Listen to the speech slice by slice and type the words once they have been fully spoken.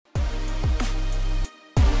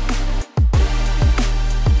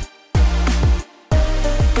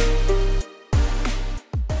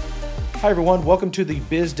Hi, everyone. Welcome to the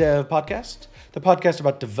Biz Dev Podcast, the podcast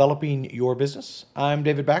about developing your business. I'm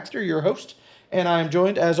David Baxter, your host, and I'm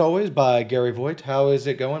joined, as always, by Gary Voigt. How is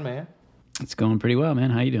it going, man? It's going pretty well,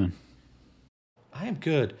 man. How you doing? I am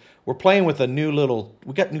good. We're playing with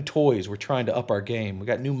we got new toys. We're trying to up our game. We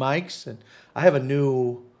got new mics, and I have a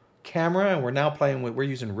new camera, and we're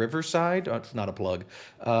using Riverside. Oh, it's not a plug.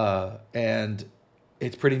 And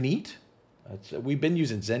it's pretty neat. We've been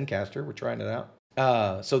using Zencastr. We're trying it out.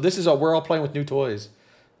 So we're all playing with new toys.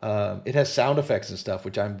 It has sound effects and stuff,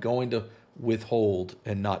 which I'm going to withhold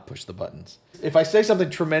and not push the buttons. If I say something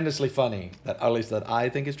tremendously funny, that I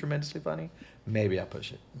think is tremendously funny, maybe I'll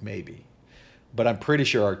push it. Maybe. But I'm pretty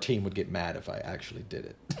sure our team would get mad if I actually did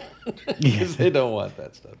it. Because they don't want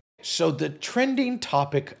that stuff. So the trending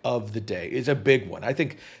topic of the day is a big one. I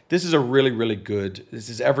think this is a really, really good. This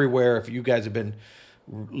is everywhere. If you guys have been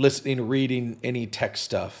listening, reading any tech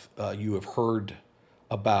stuff, you have heard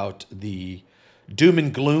about the doom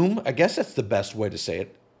and gloom. I guess that's the best way to say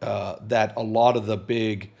it. That a lot of the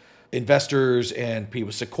big investors and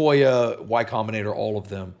people, Sequoia, Y Combinator, all of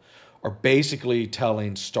them, are basically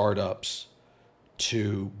telling startups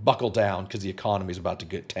to buckle down because the economy is about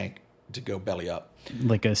to go belly up.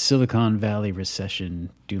 Like a Silicon Valley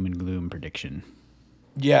recession doom and gloom prediction.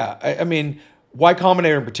 Yeah, I mean, Y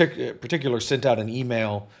Combinator in particular sent out an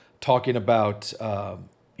email talking about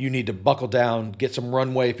you need to buckle down, get some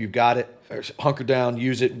runway if you've got it, or hunker down,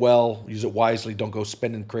 use it well, use it wisely, don't go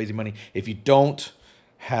spending crazy money. If you don't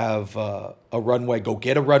have a runway, go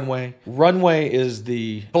get a runway. Runway is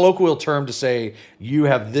the colloquial term to say you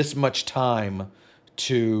have this much time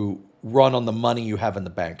to run on the money you have in the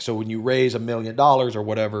bank. So when you raise $1 million or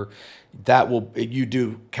whatever, you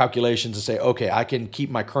do calculations to say, okay, I can keep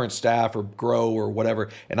my current staff or grow or whatever,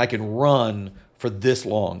 and I can run for this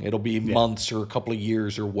long. It'll be months or a couple of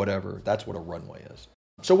years or whatever. That's what a runway is.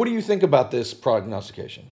 So what do you think about this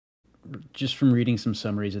prognostication? Just from reading some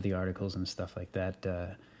summaries of the articles and stuff like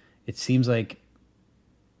that, it seems like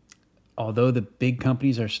although the big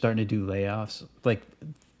companies are starting to do layoffs, like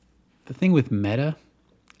the thing with Meta,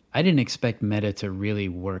 I didn't expect Meta to really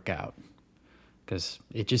work out because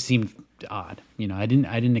it just seemed odd. You know, I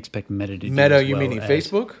didn't expect Meta to do Meta, as you well meaning as,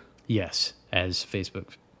 Facebook? Yes, as Facebook.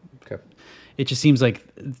 Okay. It just seems like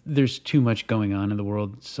there's too much going on in the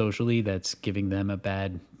world socially that's giving them a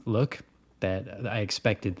bad look that I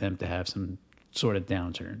expected them to have some sort of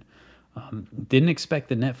downturn. Didn't expect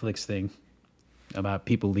the Netflix thing about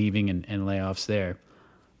people leaving and layoffs there.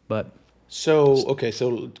 But so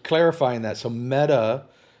clarifying that. So Meta,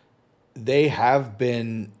 they have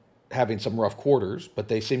been having some rough quarters, but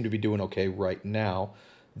they seem to be doing okay right now.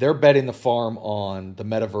 They're betting the farm on the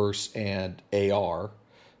metaverse and AR,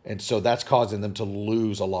 and so that's causing them to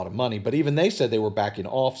lose a lot of money. But even they said they were backing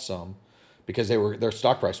off some because their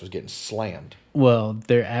stock price was getting slammed. Well,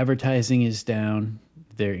 their advertising is down,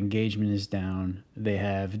 their engagement is down. They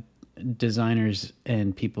have designers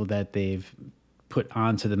and people that they've put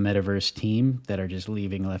onto the metaverse team that are just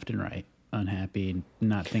leaving left and right, unhappy and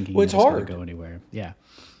not thinking it's hard to go anywhere. Yeah.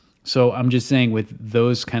 So I'm just saying with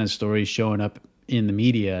those kind of stories showing up in the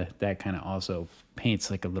media, that kind of also paints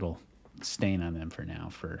like a little stain on them for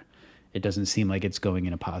now. It doesn't seem like it's going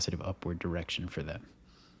in a positive upward direction for them.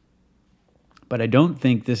 But I don't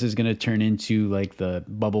think this is going to turn into like the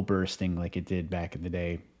bubble bursting like it did back in the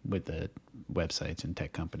day with the websites and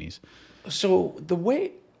tech companies. So the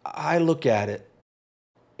way I look at it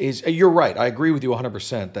is, you're right. I agree with you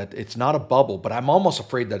 100% that it's not a bubble, but I'm almost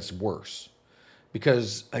afraid that it's worse.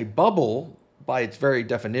 Because a bubble, by its very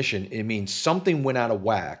definition, it means something went out of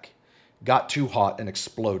whack, got too hot, and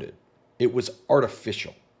exploded. It was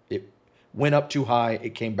artificial. It went up too high,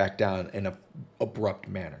 it came back down in an abrupt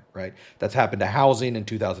manner, right? That's happened to housing in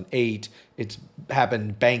 2008. It's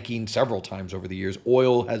happened banking several times over the years.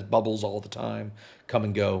 Oil has bubbles all the time, come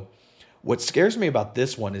and go. What scares me about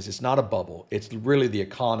this one is it's not a bubble. It's really the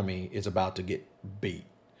economy is about to get beat.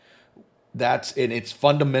 And its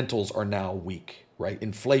fundamentals are now weak, right?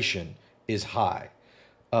 Inflation is high.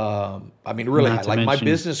 I mean, really high. Like my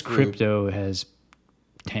business group, crypto has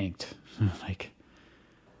tanked.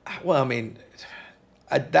 Well, I mean,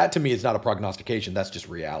 that to me is not a prognostication. That's just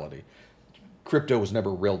reality. Crypto was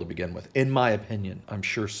never real to begin with, in my opinion. I'm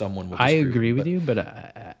sure someone will disagree. I agree with you, but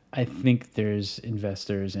I think there's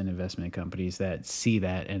investors and investment companies that see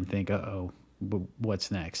that and think, uh-oh,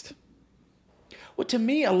 what's next? Well, to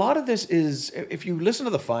me, a lot of this is, if you listen to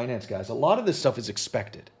the finance guys, a lot of this stuff is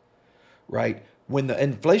expected, right? When the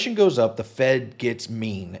inflation goes up, the Fed gets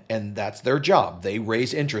mean, and that's their job. They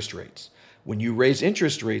raise interest rates. When you raise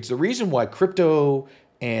interest rates, the reason why crypto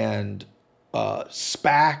and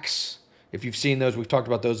SPACs If you've seen those, we've talked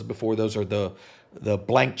about those before. Those are the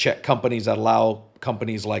blank check companies that allow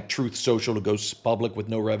companies like Truth Social to go public with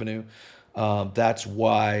no revenue. That's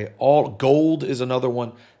why gold is another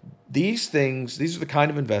one. These are the kind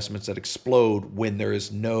of investments that explode when there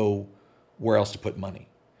is nowhere else to put money.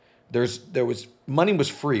 Money was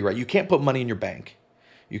free, right? You can't put money in your bank.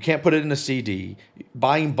 You can't put it in a CD.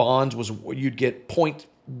 Buying bonds you'd get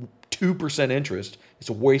 0.2% interest. It's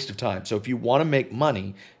a waste of time. So if you want to make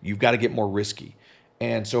money, you've got to get more risky.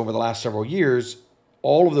 And so over the last several years,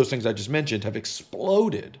 all of those things I just mentioned have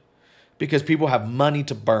exploded because people have money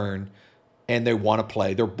to burn and they want to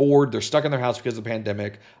play. They're bored. They're stuck in their house because of the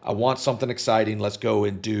pandemic. I want something exciting. Let's go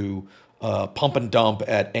and do pump and dump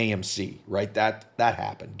at AMC, right? That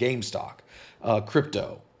happened. GameStop,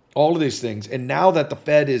 crypto, all of these things. And now that the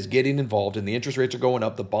Fed is getting involved and the interest rates are going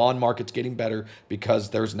up, the bond market's getting better because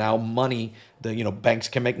there's now money. Banks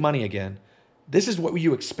can make money again. This is what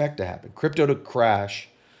you expect to happen. Crypto to crash,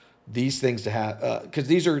 these things to have, because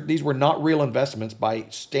these were not real investments by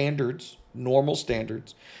standards, normal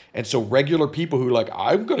standards. And so regular people who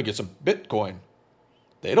I'm going to get some Bitcoin,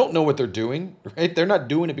 they don't know what they're doing, right? They're not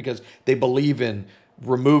doing it because they believe in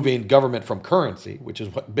removing government from currency, which is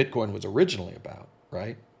what Bitcoin was originally about,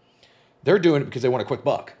 right? They're doing it because they want a quick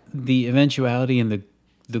buck. The eventuality and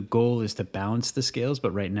the goal is to balance the scales,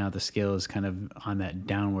 but right now the scale is kind of on that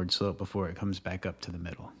downward slope before it comes back up to the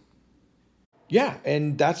middle. Yeah,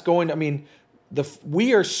 and that's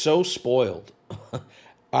we are so spoiled.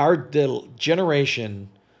 The generation,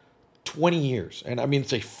 20 years, and I mean,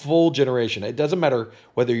 it's a full generation. It doesn't matter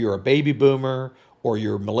whether you're a baby boomer or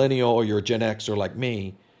you're a millennial or you're a Gen X or like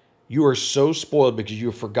me, you are so spoiled because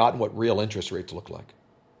you've forgotten what real interest rates look like.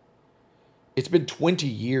 It's been 20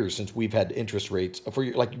 years since we've had interest rates for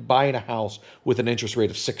buying a house with an interest rate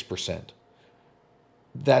of 6%.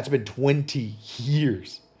 That's been 20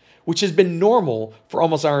 years, which has been normal for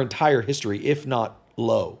almost our entire history, if not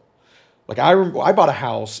low. I bought a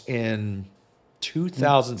house in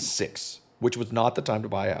 2006, which was not the time to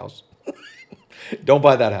buy a house. Don't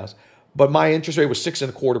buy that house. But my interest rate was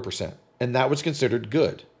 6.25%, and that was considered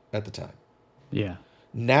good at the time. Yeah.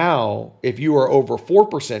 Now, if you are over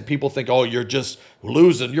 4%, people think, oh, you're just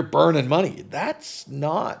losing, you're burning money. That's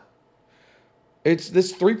not. It's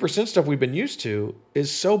this 3% stuff we've been used to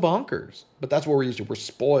is so bonkers. But that's what we're used to. We're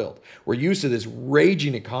spoiled. We're used to this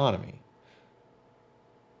raging economy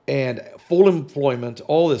and full employment,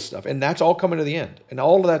 all this stuff. And that's all coming to the end. And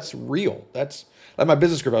all of that's real. That's like my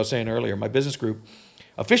business group I was saying earlier. My business group,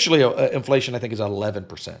 officially inflation, I think, is at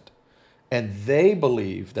 11%. And they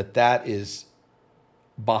believe that is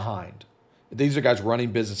behind. These are guys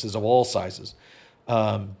running businesses of all sizes.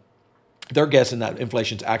 They're guessing that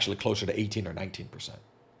inflation's actually closer to 18 or 19%,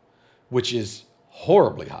 which is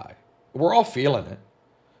horribly high. We're all feeling it.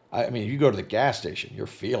 I mean, you go to the gas station, you're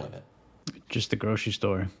feeling it. Just the grocery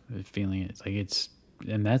store, feeling it.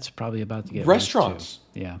 And that's probably about to get restaurants.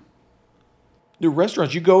 Yeah. The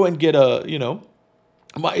restaurants, you go and get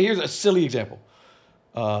here's a silly example.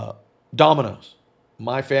 Domino's.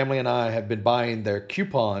 My family and I have been buying their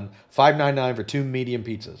coupon, $5.99 for 2 medium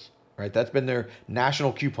pizzas. Right, that's been their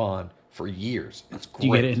national coupon for years. It's great. Do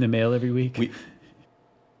you get it in the mail every week?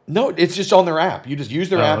 No, it's just on their app. You just use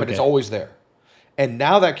their app, and it's always there. And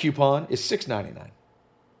now that coupon is $6.99.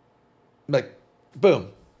 Boom,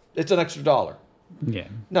 it's an extra $1. Yeah.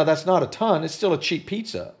 Now that's not a ton. It's still a cheap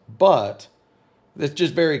pizza, but it's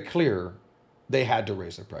just very clear they had to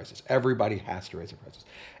raise their prices. Everybody has to raise their prices.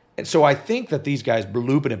 And so I think that these guys are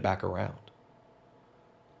looping it back around.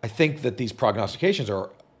 I think that these prognostications are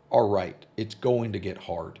right. It's going to get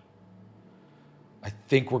hard. I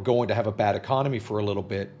think we're going to have a bad economy for a little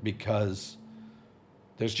bit because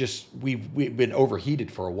we've been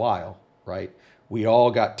overheated for a while, right? We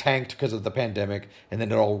all got tanked because of the pandemic, and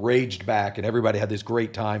then it all raged back, and everybody had this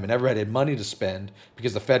great time, and everybody had money to spend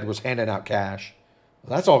because the Fed was handing out cash.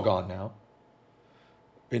 Well, that's all gone now.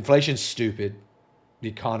 Inflation's stupid. The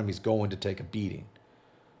economy's going to take a beating.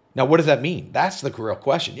 Now, what does that mean? That's the real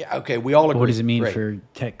question. Yeah, okay, we all agree. What does it mean Great. for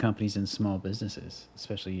tech companies and small businesses,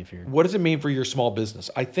 especially if you're... What does it mean for your small business?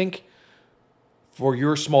 I think for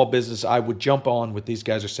your small business, I would jump on what these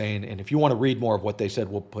guys are saying. And if you want to read more of what they said,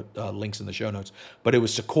 we'll put links in the show notes. But it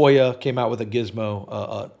was Sequoia came out with a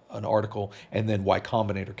Gizmo, an article, and then Y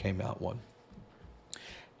Combinator came out one.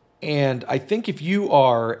 And I think if you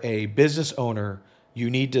are a business owner, you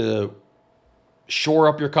need to shore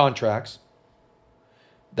up your contracts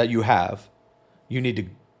that you have. You need to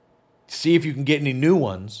see if you can get any new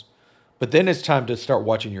ones. But then it's time to start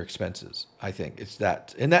watching your expenses. I think it's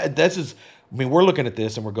that. And this is, I mean, we're looking at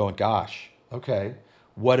this and we're going, gosh, okay,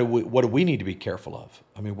 what do we need to be careful of?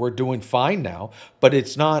 I mean, we're doing fine now, but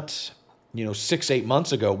it's not, 6-8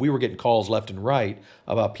 months ago, we were getting calls left and right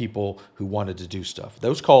about people who wanted to do stuff.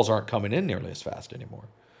 Those calls aren't coming in nearly as fast anymore.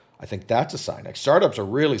 I think that's a sign. Like, startups are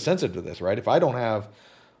really sensitive to this, right? If I don't have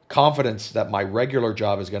confidence that my regular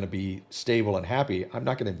job is going to be stable and happy, I'm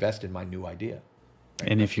not going to invest in my new idea.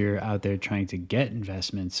 Right? And if you're out there trying to get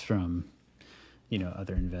investments from,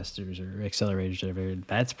 other investors or accelerators, or whatever,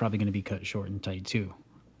 that's probably going to be cut short and tight too.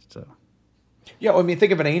 So, yeah, I mean,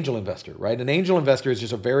 think of an angel investor, right? An angel investor is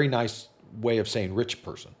just a very nice way of saying rich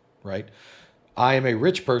person, right? I am a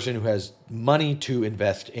rich person who has money to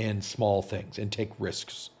invest in small things and take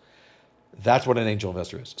risks. That's what an angel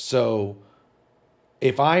investor is. So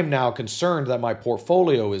if I'm now concerned that my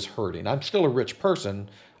portfolio is hurting, I'm still a rich person.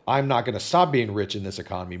 I'm not going to stop being rich in this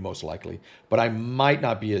economy, most likely, but I might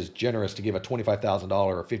not be as generous to give a $25,000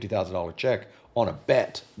 or $50,000 check on a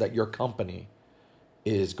bet that your company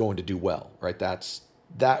is going to do well, right? That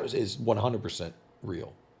is 100%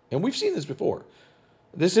 real. And we've seen this before.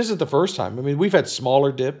 This isn't the first time. I mean, we've had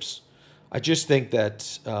smaller dips. I just think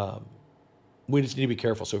that we just need to be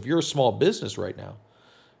careful. So if you're a small business right now,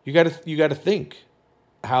 you got to think,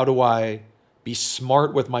 how do I be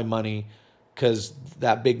smart with my money? Because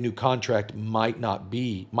that big new contract might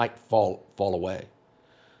fall away.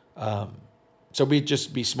 So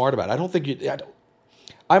just be smart about it. I don't think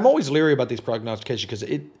I'm always leery about these prognostications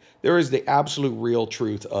because there is the absolute real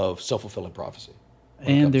truth of self-fulfilling prophecy.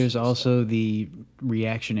 And there's also the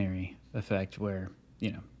reactionary effect where,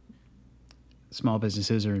 small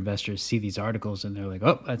businesses or investors see these articles and they're like,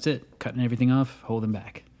 oh, that's it, cutting everything off, holding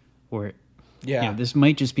back. Or, this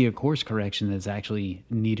might just be a course correction that's actually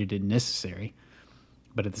needed and necessary.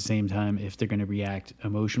 But at the same time, if they're going to react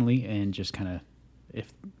emotionally and just kind of,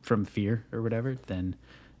 if from fear or whatever, then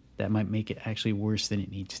that might make it actually worse than it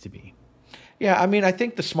needs to be. Yeah, I mean, I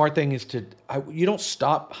think the smart thing is you don't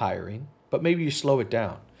stop hiring, but maybe you slow it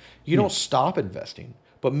down. You don't stop investing,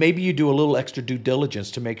 but maybe you do a little extra due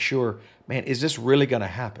diligence to make sure, man, is this really going to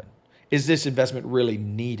happen? Is this investment really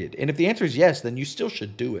needed? And if the answer is yes, then you still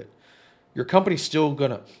should do it. Your company's still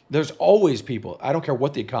going to, there's always people, I don't care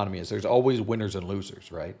what the economy is, there's always winners and losers,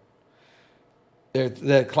 right?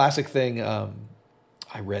 The classic thing,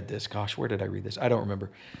 I read this. Gosh, where did I read this? I don't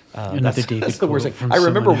remember. That's the worst thing. I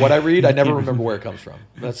remember what I read. I never remember where it comes from.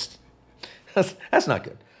 That's not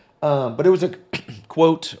good. But it was a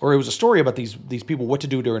quote, or it was a story about these people, what to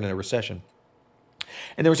do during a recession.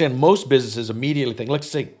 And they were saying most businesses immediately think, let's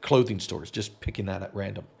say clothing stores, just picking that at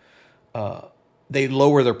random. They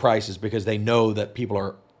lower their prices because they know that people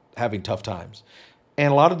are having tough times.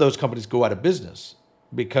 And a lot of those companies go out of business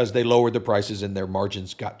because they lowered their prices and their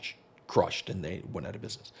margins got crushed and they went out of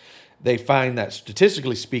business. They find that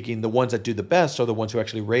statistically speaking, the ones that do the best are the ones who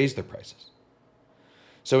actually raise their prices.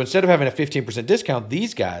 So instead of having a 15% discount,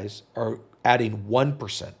 these guys are adding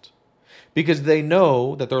 1% because they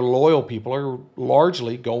know that their loyal people are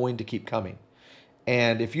largely going to keep coming.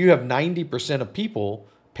 And if you have 90% of people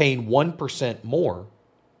paying 1% more,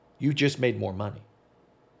 you just made more money.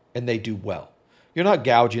 And they do well. You're not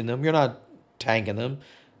gouging them. You're not tanking them.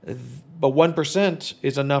 But 1%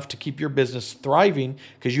 is enough to keep your business thriving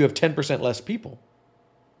because you have 10% less people.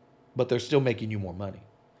 But they're still making you more money.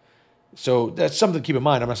 So that's something to keep in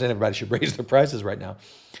mind. I'm not saying everybody should raise their prices right now.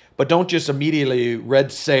 But don't just immediately red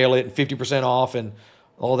sale it and 50% off and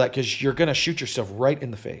all that because you're going to shoot yourself right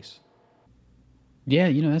in the face.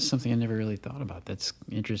 Yeah, that's something I never really thought about. That's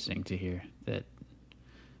interesting to hear that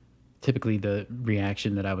typically the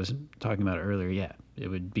reaction that I was talking about earlier, it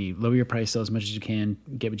would be lower your price, sell as much as you can,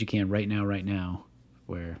 get what you can right now,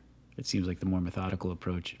 where it seems like the more methodical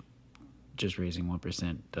approach, just raising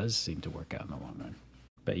 1% does seem to work out in the long run.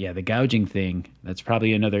 But yeah, the gouging thing, that's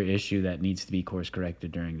probably another issue that needs to be course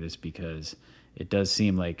corrected during this because it does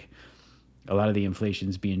seem like a lot of the inflation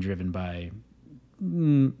is being driven by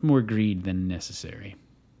more greed than necessary.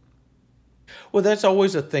 Well, that's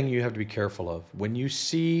always a thing you have to be careful of. When you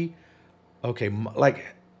see,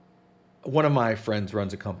 like one of my friends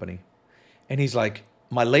runs a company and he's like,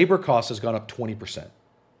 my labor cost has gone up 20%.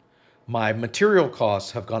 My material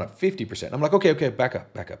costs have gone up 50%. I'm like, okay, back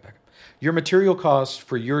up. Your material costs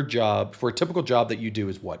for your job, for a typical job that you do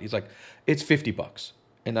is what? He's like, it's $50.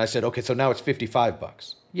 And I said, okay, so now it's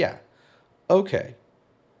 $55. Yeah. Okay.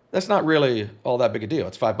 That's not really all that big a deal.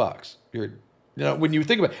 It's $5. When you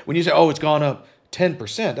think about it, when you say, oh, it's gone up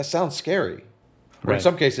 10%, that sounds scary. Or in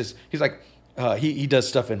some cases, he's like, he does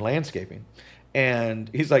stuff in landscaping. And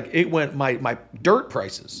he's like, it went, my dirt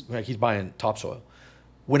prices, like he's buying topsoil,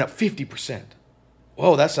 went up 50%.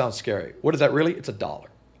 Whoa, that sounds scary. What is that really? It's $1.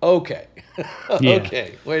 Okay. Yeah.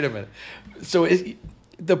 Okay, wait a minute. So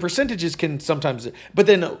the percentages can sometimes, but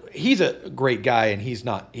then he's a great guy and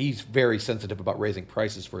he's very sensitive about raising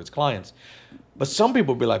prices for his clients. But some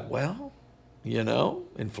people be like, well,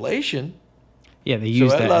 inflation. Yeah, they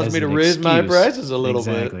use that allows as me to an raise my excuse. prices a little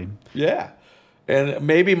Exactly. bit. Yeah. And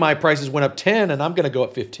maybe my prices went up 10 and I'm going to go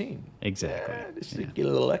up 15. Exactly. Just to get a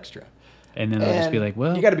little extra. And then they'll just be like,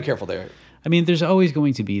 well, you got to be careful there. I mean, there's always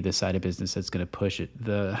going to be the side of business that's going to push it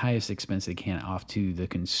the highest expense they can off to the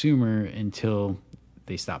consumer until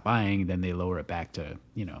they stop buying. Then they lower it back to,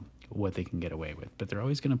 what they can get away with. But they're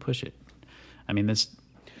always going to push it. I mean, that's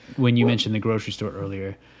when you mentioned the grocery store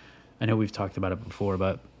earlier. I know we've talked about it before,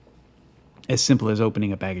 but as simple as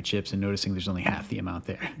opening a bag of chips and noticing there's only half the amount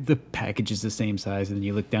there. The package is the same size, and then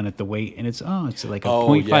you look down at the weight, and it's like a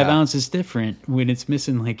 0.5 ounces different when it's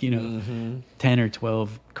missing 10 or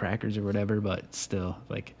 12 crackers or whatever, but still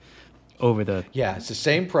over the it's the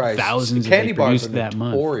same price. Thousands the candy of bars are that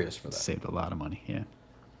month. Notorious for that. Saved a lot of money. Yeah,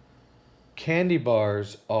 candy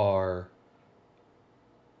bars are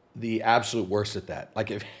the absolute worst at that.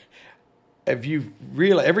 Like if you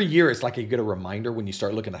realize, every year it's like you get a reminder when you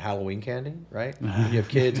start looking at Halloween candy, right? When you have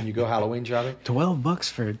kids and you go Halloween shopping. $12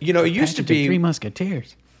 for it used to be Three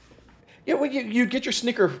Musketeers. Yeah, well, you get your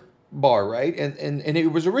Snicker bar, right? And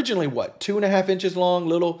it was originally what, 2.5 inches long,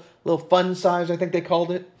 little fun size, I think they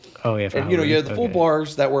called it. Oh yeah, and you had the full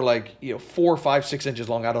bars that were 4, 5, 6 inches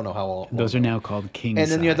long. I don't know how long. Those are now called king size.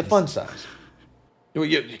 And then you had the fun size. Well,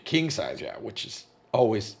 king size, which is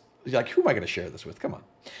always like, who am I going to share this with? Come on,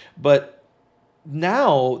 but.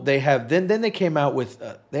 Now they have then they came out with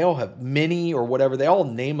they all have mini or whatever, they all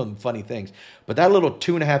name them funny things, but that little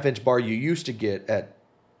 2.5-inch bar you used to get at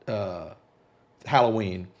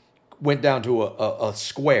Halloween went down to a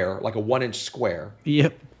square, like a 1-inch square.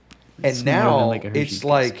 Yep. And now it's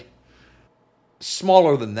like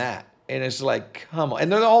smaller than that, and it's like, come on,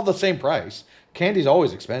 and they're all the same price. Candy's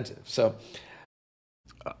always expensive, so.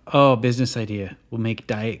 Business idea: we'll make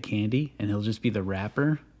diet candy, and it'll just be the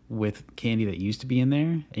wrapper with candy that used to be in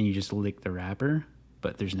there, and you just lick the wrapper,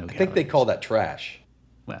 but there's no calories. I think they call that trash.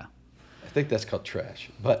 Well, I think that's called trash.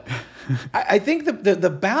 But I think the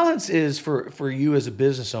balance is for you as a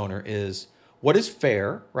business owner is what is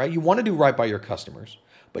fair, right? You want to do right by your customers,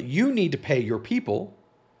 but you need to pay your people,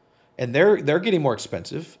 and they're getting more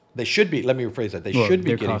expensive. They should be. Let me rephrase that. They should be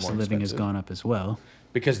getting more expensive. Their cost of living has gone up as well.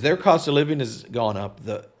 Because their cost of living has gone up.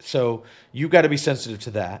 So you got to be sensitive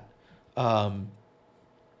to that.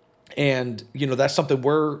 And that's something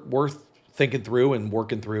we're thinking through and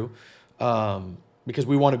working through, because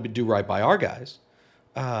we want to do right by our guys,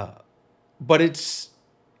 but it's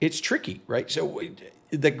tricky, right? So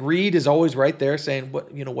the greed is always right there, saying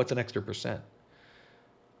what's an extra percent.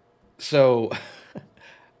 So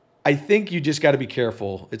I think you just got to be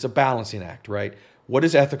careful. It's a balancing act, right? What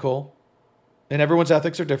is ethical, and everyone's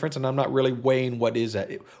ethics are different, and I'm not really weighing what is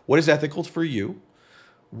ethical for you,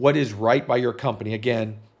 what is right by your company.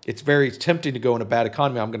 Again. It's very tempting to go in a bad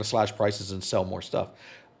economy, I'm going to slash prices and sell more stuff.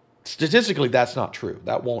 Statistically, that's not true.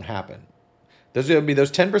 That won't happen. There's going to be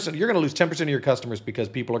those 10%. You're going to lose 10% of your customers because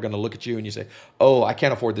people are going to look at you and you say, oh, I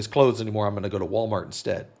can't afford this clothes anymore. I'm going to go to Walmart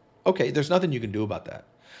instead. Okay, there's nothing you can do about that.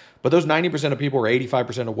 But those 90% of people or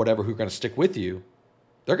 85% of whatever who are going to stick with you,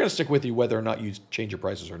 they're going to stick with you whether or not you change your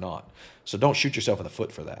prices or not. So don't shoot yourself in the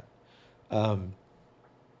foot for that.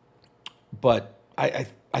 But I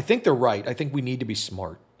think they're right. I think we need to be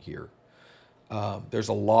smart here. There's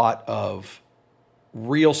a lot of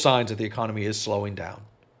real signs that the economy is slowing down.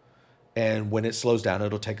 And when it slows down,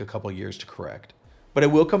 it'll take a couple of years to correct. But it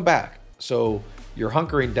will come back. So you're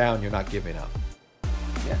hunkering down, you're not giving up.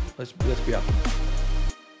 Yeah, let's be honest.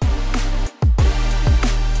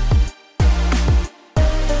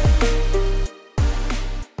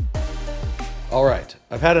 All right,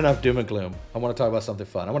 I've had enough doom and gloom. I want to talk about something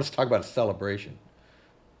fun. I want to talk about a celebration.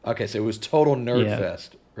 Okay, so it was total nerd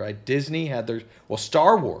fest, right? Disney had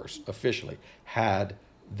Star Wars officially had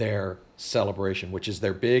their celebration, which is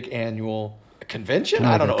their big annual convention.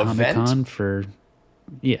 I don't know, event.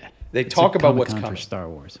 They talk about what's coming for Star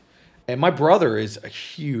Wars. And my brother is a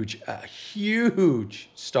huge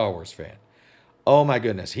Star Wars fan. Oh my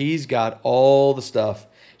goodness, he's got all the stuff.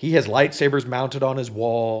 He has lightsabers mounted on his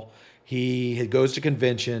wall. He goes to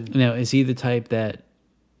convention. Now, is he the type that,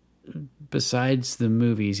 besides the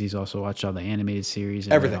movies, he's also watched all the animated series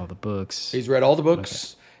and read all the books? He's read all the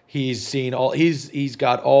books. Okay. He's seen all. He's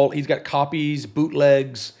got copies,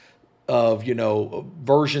 bootlegs of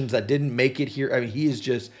versions that didn't make it here. I mean, he is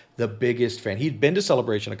just the biggest fan. He's been to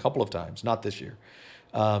Celebration a couple of times, not this year.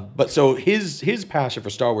 But so his passion for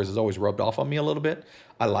Star Wars has always rubbed off on me a little bit.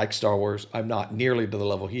 I like Star Wars. I'm not nearly to the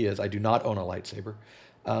level he is. I do not own a lightsaber.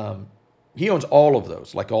 He owns all of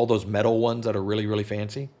those, like all those metal ones that are really, really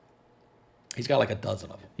fancy. He's got like a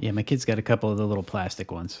dozen of them. Yeah, my kid's got a couple of the little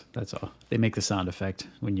plastic ones. That's all. They make the sound effect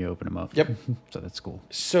when you open them up. Yep. So that's cool.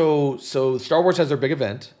 So Star Wars has their big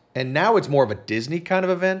event, and now it's more of a Disney kind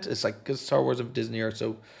of event. It's like because Star Wars and Disney are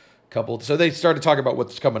so coupled. So they started talking about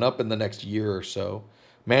what's coming up in the next year or so.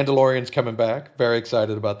 Mandalorian's coming back. Very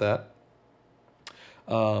excited about that.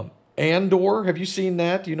 Andor, have you seen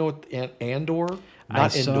that? Do you know what Andor? I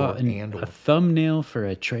saw a thumbnail for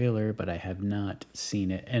a trailer, but I have not seen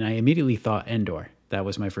it. And I immediately thought Endor. That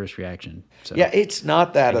was my first reaction. So yeah, it's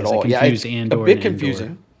not that at all. Yeah, it's Andor a bit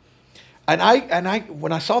confusing. And I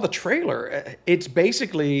when I saw the trailer, it's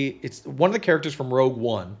basically it's one of the characters from Rogue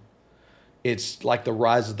One. It's like the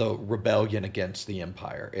rise of the rebellion against the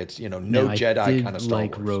Empire. It's no Jedi kind of Star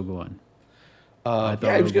like Wars. Rogue One. I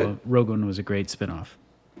thought it was good. Rogue One was a great spinoff.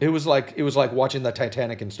 It was like watching the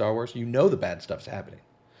Titanic in Star Wars. You know the bad stuff's happening,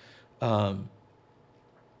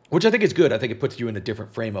 which I think is good. I think it puts you in a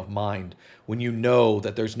different frame of mind when you know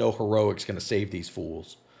that there's no heroics going to save these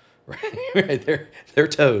fools. Right? They're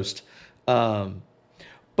toast.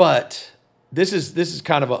 But this is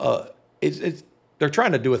kind of they're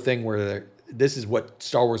trying to do a thing where this is what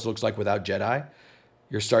Star Wars looks like without Jedi.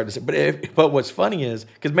 You're starting to say, but what's funny is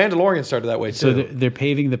because Mandalorian started that way too. So they're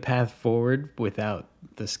paving the path forward without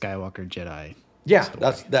the Skywalker Jedi. Yeah,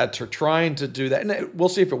 story. That's her trying to do that, and we'll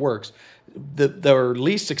see if it works. The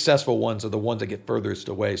least successful ones are the ones that get furthest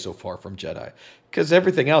away so far from Jedi, because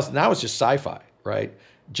everything else now is just sci-fi, right?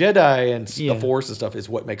 Jedi and the Force and stuff is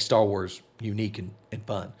what makes Star Wars unique and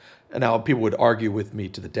fun. And now people would argue with me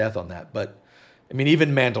to the death on that, but I mean,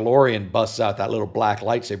 even Mandalorian busts out that little black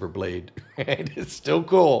lightsaber blade, right? It's still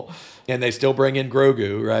cool. And they still bring in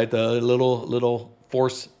Grogu, right? The little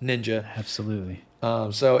Force ninja. Absolutely.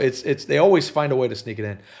 So it's they always find a way to sneak it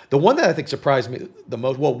in. The one that I think surprised me the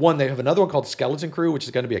most, well, one, they have another one called Skeleton Crew, which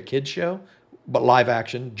is going to be a kid's show, but live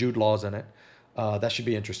action. Jude Law's in it. That should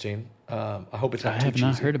be interesting. I hope it's not too cheesy. I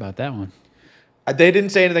have not heard about that one. They didn't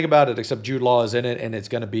say anything about it except Jude Law is in it, and it's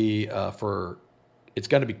going to be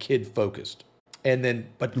kid focused. And then,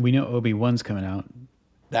 but we know Obi-Wan's coming out.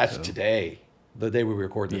 That's today, the day we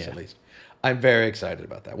record this, at least. I'm very excited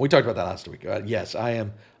about that. We talked about that last week. Yes, I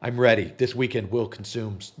am. I'm ready. This weekend we'll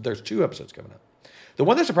consume. There's 2 episodes coming up. The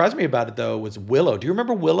one that surprised me about it though was Willow. Do you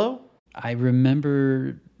remember Willow? I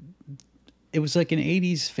remember. It was like an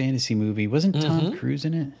 '80s fantasy movie. Wasn't Tom Cruise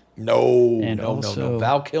in it? No, no.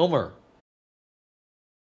 Val Kilmer.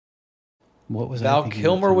 What was Val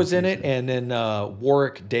Kilmer was in it, and then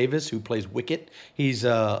Warwick Davis, who plays Wicket. He's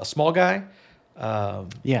a small guy.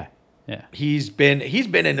 Yeah. He's been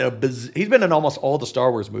in almost all the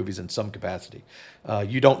Star Wars movies in some capacity.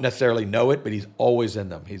 You don't necessarily know it, but he's always in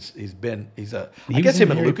them. I guess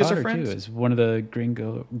him and Lucas are friends. Too, as one of the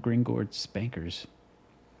Gringotts spankers.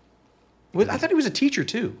 I thought he was a teacher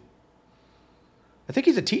too. I think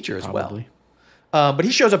he's a teacher as Probably. well. But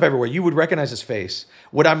he shows up everywhere. You would recognize his face.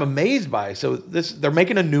 What I'm amazed by, so they're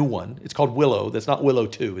making a new one. It's called Willow. That's not Willow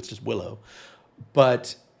 2. It's just Willow.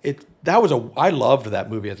 But I loved that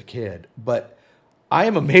movie as a kid. But I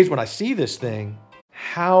am amazed when I see this thing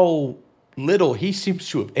how little he seems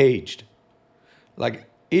to have aged. Like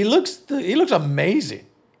he looks amazing.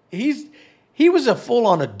 He was a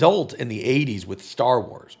full-on adult in the 80s with Star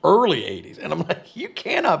Wars, early 80s. And I'm like, you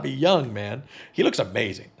cannot be young, man. He looks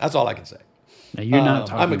amazing. That's all I can say. Now, you're not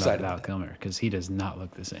talking about Val Kilmer because he does not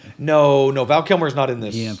look the same. No, Val Kilmer's not in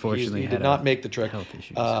this. He unfortunately did not make the trek. Health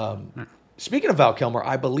issues. Speaking of Val Kilmer,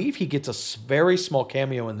 I believe he gets a very small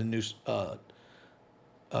cameo in the new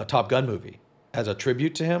Top Gun movie as a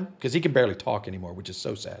tribute to him because he can barely talk anymore, which is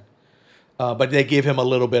so sad. But they give him a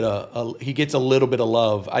little bit he gets a little bit of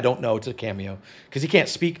love. I don't know, it's a cameo because he can't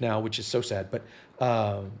speak now, which is so sad.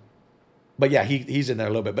 But yeah, he's in there a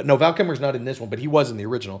little bit. But no, Val Kilmer's not in this one, but he was in the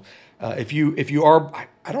original. If you are,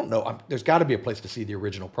 I don't know. There's got to be a place to see the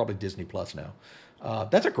original, probably Disney Plus now.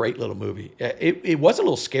 That's a great little movie. It was a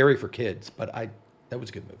little scary for kids, but that was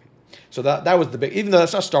a good movie. So that was the big, even though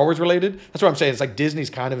that's not Star Wars related, that's what I'm saying. It's like Disney's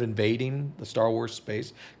kind of invading the Star Wars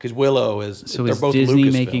space because Willow is. So they're both Disney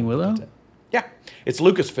Lucasfilm making Willow? Yeah, it's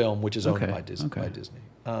Lucasfilm, which is owned by Disney.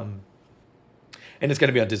 And it's going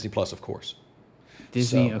to be on Disney Plus, of course.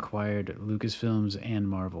 Disney acquired Lucasfilms and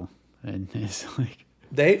Marvel, and it's like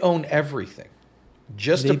they own everything.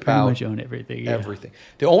 They pretty much own everything. Yeah. Everything.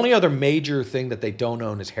 The only other major thing that they don't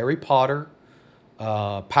own is Harry Potter,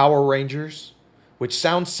 Power Rangers, which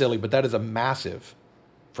sounds silly, but that is a massive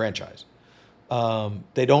franchise.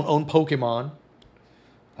 They don't own Pokemon.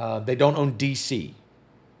 They don't own DC.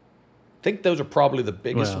 I think those are probably the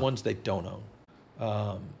biggest ones they don't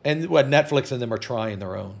own. And what Netflix and them are trying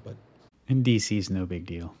their own, but And DC's no big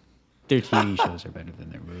deal. Their TV shows are better than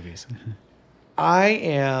their movies.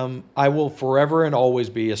 I will forever and always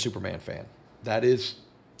be a Superman fan. That is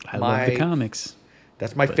I love the comics.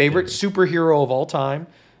 That's my favorite superhero of all time.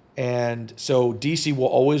 And so DC will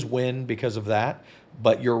always win because of that.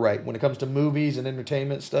 But you're right. When it comes to movies and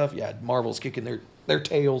entertainment stuff, yeah, Marvel's kicking their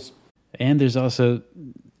tails. And there's also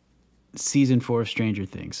season 4 of Stranger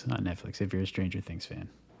Things on Netflix, if you're a Stranger Things fan.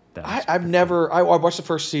 I watched the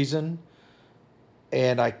first season,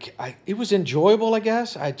 and it was enjoyable, I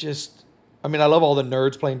guess. I love all the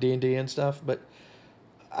nerds playing D&D and stuff, but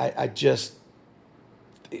I've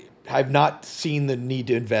not seen the need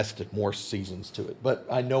to invest more seasons to it. But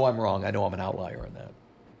I know I'm wrong. I know I'm an outlier in that.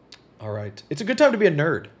 All right. It's a good time to be a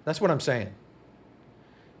nerd. That's what I'm saying.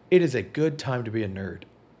 It is a good time to be a nerd.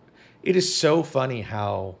 It is so funny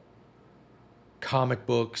how comic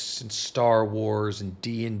books and Star Wars and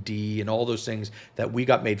D&D and all those things that we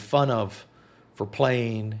got made fun of for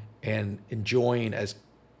playing and enjoying as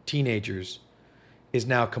teenagers is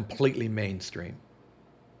now completely mainstream.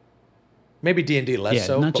 Maybe D&D less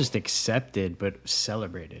so. Not just accepted, but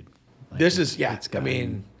celebrated. This is a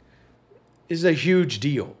huge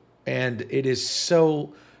deal. And it is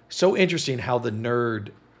so interesting how the nerd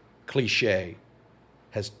cliche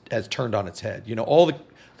has turned on its head. You know, all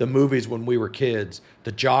the movies when we were kids,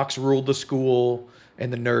 the jocks ruled the school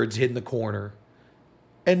and the nerds hid in the corner.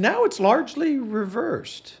 And now it's largely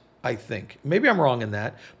reversed, I think. Maybe I'm wrong in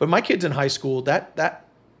that. But my kids in high school, that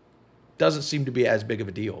doesn't seem to be as big of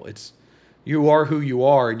a deal. It's you are who you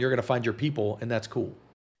are and you're going to find your people, and that's cool.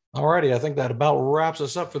 All righty. I think that about wraps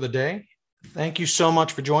us up for the day. Thank you so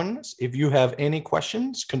much for joining us. If you have any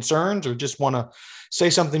questions, concerns, or just want to say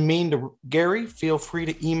something mean to Gary, feel free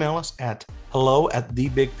to email us at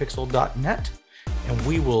hello@thebigpixel.net, and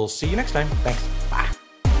we will see you next time. Thanks.